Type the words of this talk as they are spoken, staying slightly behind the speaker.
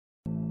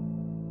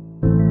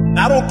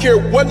I don't care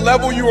what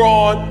level you're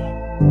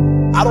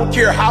on. I don't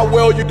care how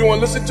well you're doing.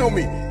 Listen to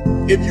me.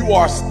 If you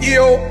are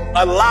still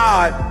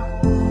alive,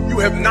 you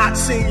have not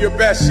seen your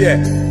best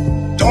yet.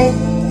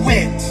 Don't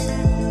quit.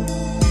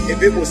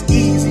 If it was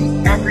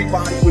easy,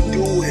 everybody would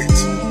do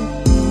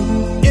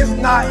it. It's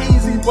not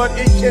easy, but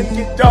it can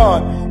get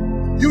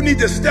done. You need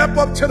to step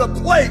up to the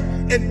plate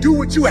and do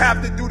what you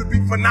have to do to be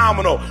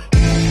phenomenal.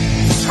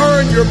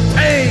 Turn your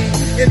pain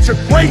into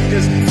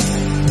greatness.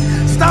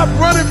 Stop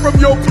running from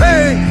your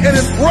pain and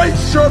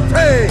embrace your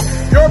pain.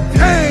 Your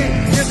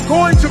pain is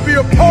going to be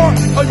a part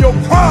of your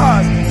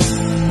prize.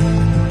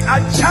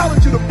 I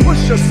challenge you to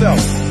push yourself.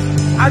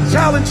 I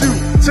challenge you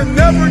to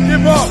never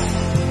give up.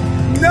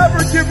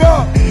 Never give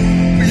up.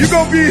 You're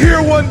going to be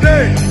here one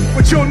day,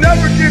 but you'll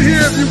never get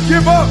here if you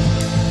give up,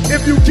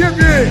 if you give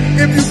in,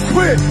 if you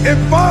quit. And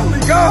finally,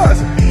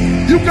 guys,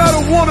 you got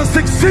to want to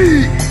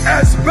succeed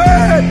as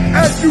bad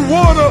as you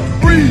want to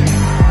breathe.